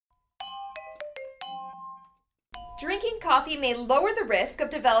Drinking coffee may lower the risk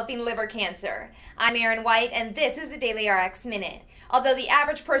of developing liver cancer. I'm Erin White, and this is the dailyRx Minute. Although the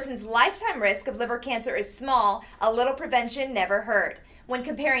average person's lifetime risk of liver cancer is small, a little prevention never hurt. When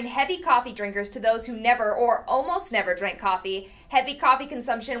comparing heavy coffee drinkers to those who never or almost never drank coffee, heavy coffee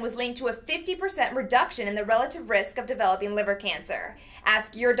consumption was linked to a 50% reduction in the relative risk of developing liver cancer.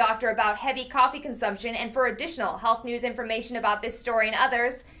 Ask your doctor about heavy coffee consumption, and for additional health news information about this story and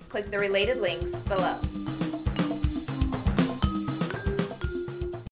others, click the related links below.